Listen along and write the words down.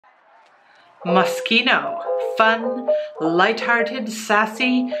Moschino, fun, light-hearted,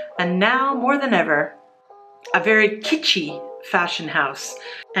 sassy, and now more than ever, a very kitschy fashion house.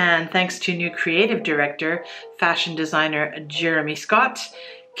 And thanks to new creative director, fashion designer Jeremy Scott,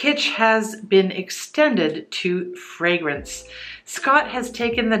 kitsch has been extended to fragrance. Scott has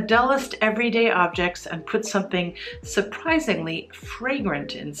taken the dullest everyday objects and put something surprisingly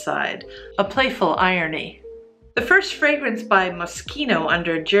fragrant inside. A playful irony. The first fragrance by Moschino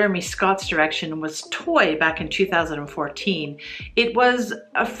under Jeremy Scott's direction was Toy back in 2014. It was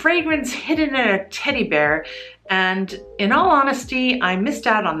a fragrance hidden in a teddy bear, and in all honesty, I missed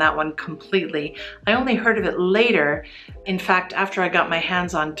out on that one completely. I only heard of it later, in fact, after I got my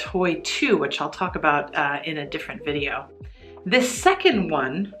hands on Toy 2, which I'll talk about in a different video. This second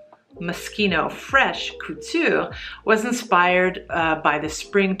one, Moschino Fresh Couture, was inspired by the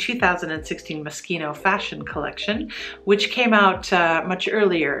spring 2016 Moschino fashion collection, which came out much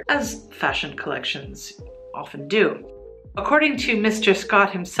earlier, as fashion collections often do. According to Mr.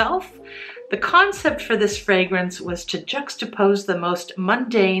 Scott himself, the concept for this fragrance was to juxtapose the most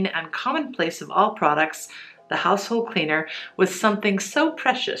mundane and commonplace of all products, the household cleaner, with something so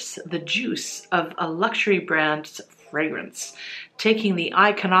precious, the juice of a luxury brand's fragrance, taking the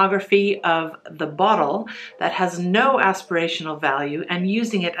iconography of the bottle that has no aspirational value and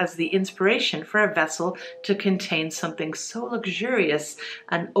using it as the inspiration for a vessel to contain something so luxurious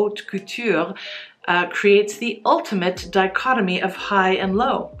and haute couture creates the ultimate dichotomy of high and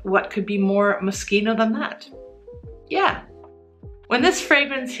low. What could be more Moschino than that? Yeah. When this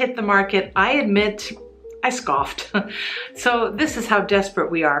fragrance hit the market, I admit I scoffed. So this is how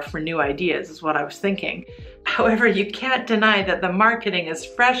desperate we are for new ideas, is what I was thinking. However, you can't deny that the marketing is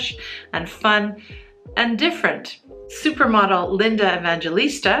fresh and fun and different. Supermodel Linda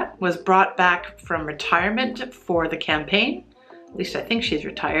Evangelista was brought back from retirement for the campaign. At least I think she's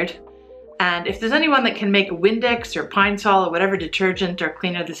retired. And if there's anyone that can make Windex or Pine Sol or whatever detergent or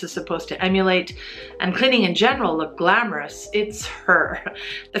cleaner this is supposed to emulate, and cleaning in general look glamorous, it's her.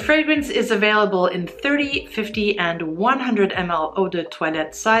 The fragrance is available in 30, 50, and 100 ml eau de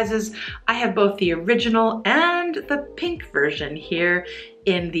toilette sizes. I have both the original and the pink version here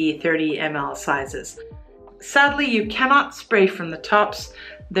in the 30 ml sizes. Sadly, you cannot spray from the tops.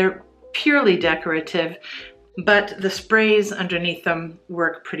 They're purely decorative, but the sprays underneath them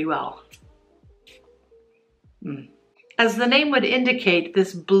work pretty well. As the name would indicate,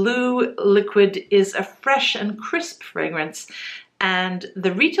 this blue liquid is a fresh and crisp fragrance, and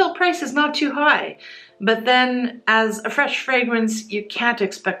the retail price is not too high. But then, as a fresh fragrance, you can't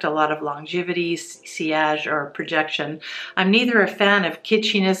expect a lot of longevity, sillage, or projection. I'm neither a fan of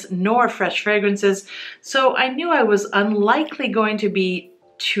kitschiness nor fresh fragrances, so I knew I was unlikely going to be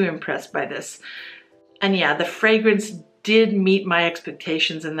too impressed by this. And yeah, the fragrance did meet my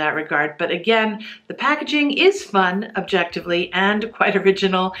expectations in that regard, but again, the packaging is fun, objectively, and quite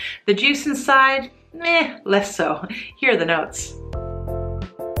original. The juice inside, less so. Here are the notes.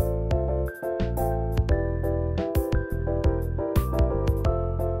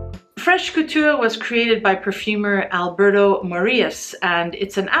 Fresh Couture was created by perfumer Alberto Morillas, and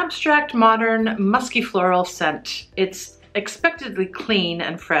it's an abstract, modern, musky floral scent. It's expectedly clean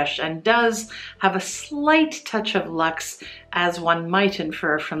and fresh, and does have a slight touch of luxe, as one might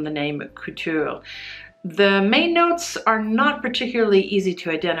infer from the name Couture. The main notes are not particularly easy to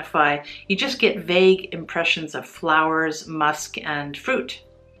identify. You just get vague impressions of flowers, musk, and fruit.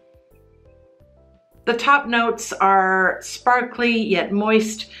 The top notes are sparkly yet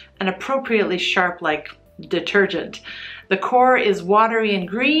moist and appropriately sharp like detergent. The core is watery and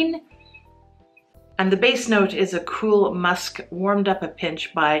green, and the base note is a cool musk warmed up a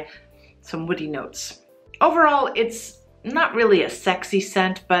pinch by some woody notes. Overall, it's not really a sexy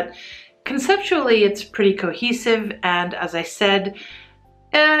scent, but conceptually it's pretty cohesive, and as I said,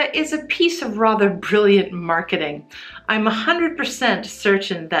 is a piece of rather brilliant marketing. I'm 100%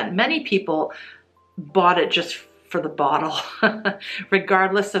 certain that many people bought it just for the bottle,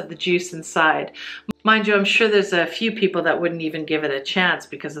 regardless of the juice inside. Mind you, I'm sure there's a few people that wouldn't even give it a chance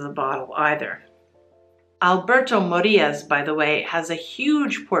because of the bottle either. Alberto Morillas, by the way, has a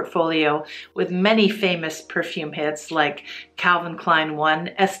huge portfolio with many famous perfume hits like Calvin Klein 1,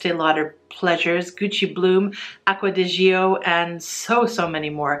 Estee Lauder Pleasures, Gucci Bloom, Acqua di Gio, and so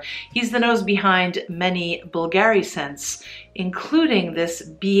many more. He's the nose behind many Bulgari scents, including this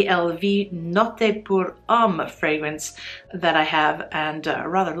BLV Notte pour Homme fragrance that I have and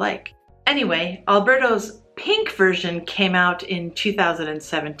rather like. Anyway, Alberto's pink version came out in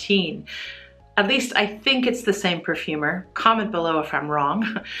 2017. At least I think it's the same perfumer. Comment below if I'm wrong.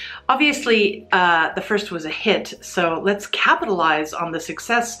 Obviously, the first was a hit, so let's capitalize on the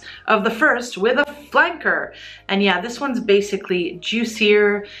success of the first with a flanker. And yeah, this one's basically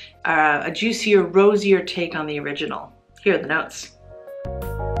juicier, a juicier, rosier take on the original. Here are the notes.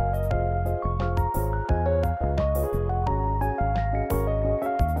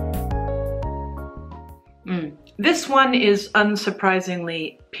 This one is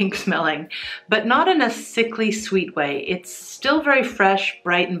unsurprisingly pink smelling, but not in a sickly sweet way. It's still very fresh,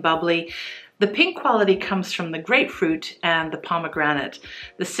 bright and bubbly. The pink quality comes from the grapefruit and the pomegranate.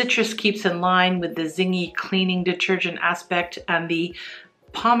 The citrus keeps in line with the zingy cleaning detergent aspect, and the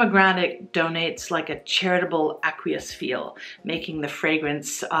pomegranate donates like a charitable aqueous feel, making the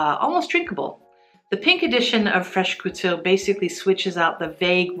fragrance almost drinkable. The pink edition of Fresh Couture basically switches out the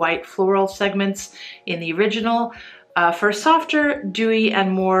vague white floral segments in the original for a softer, dewy, and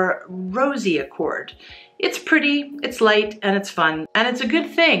more rosy accord. It's pretty, it's light, and it's fun. And it's a good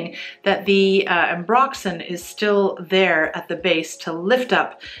thing that the ambroxan is still there at the base to lift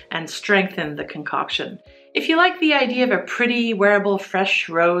up and strengthen the concoction. If you like the idea of a pretty, wearable, fresh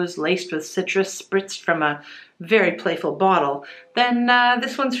rose laced with citrus spritzed from a very playful bottle, then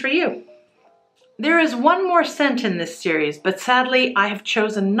this one's for you. There is one more scent in this series, but sadly I have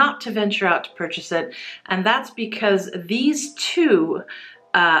chosen not to venture out to purchase it, and that's because these two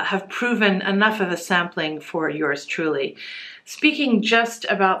have proven enough of a sampling for yours truly. Speaking just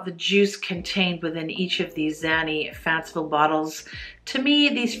about the juice contained within each of these Zanny Fanciful bottles, to me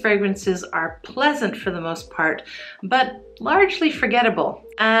these fragrances are pleasant for the most part, but largely forgettable.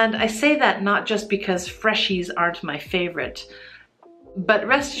 And I say that not just because freshies aren't my favorite. But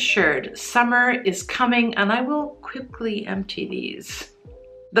rest assured, summer is coming and I will quickly empty these.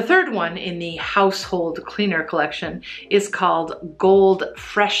 The third one in the household cleaner collection is called Gold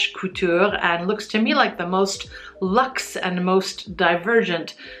Fresh Couture and looks to me like the most luxe and most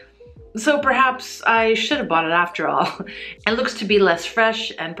divergent. So perhaps I should have bought it after all. It looks to be less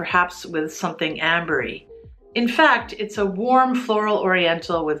fresh and perhaps with something ambery. In fact, it's a warm floral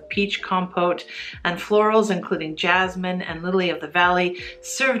oriental with peach compote and florals including jasmine and lily of the valley,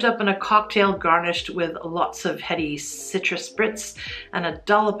 served up in a cocktail garnished with lots of heady citrus spritz and a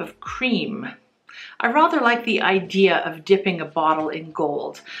dollop of cream. I rather like the idea of dipping a bottle in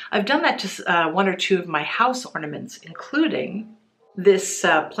gold. I've done that to one or two of my house ornaments, including this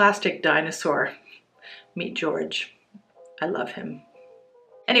plastic dinosaur. Meet George. I love him.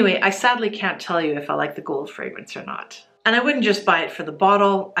 Anyway, I sadly can't tell you if I like the gold fragrance or not. And I wouldn't just buy it for the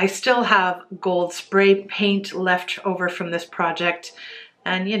bottle. I still have gold spray paint left over from this project.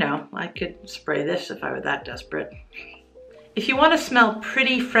 And you know, I could spray this if I were that desperate. If you want to smell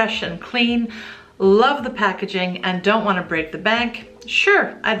pretty, fresh, and clean, love the packaging, and don't want to break the bank,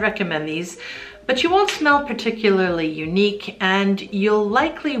 sure, I'd recommend these. But you won't smell particularly unique, and you'll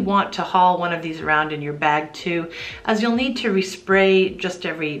likely want to haul one of these around in your bag too, as you'll need to respray just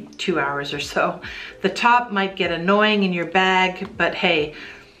every 2 hours or so. The top might get annoying in your bag, but hey,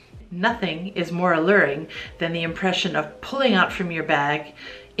 nothing is more alluring than the impression of pulling out from your bag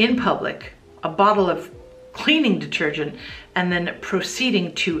in public a bottle of cleaning detergent and then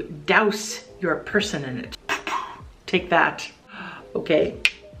proceeding to douse your person in it. Take that. Okay.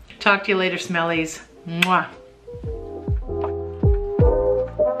 Talk to you later, smellies. Mwah.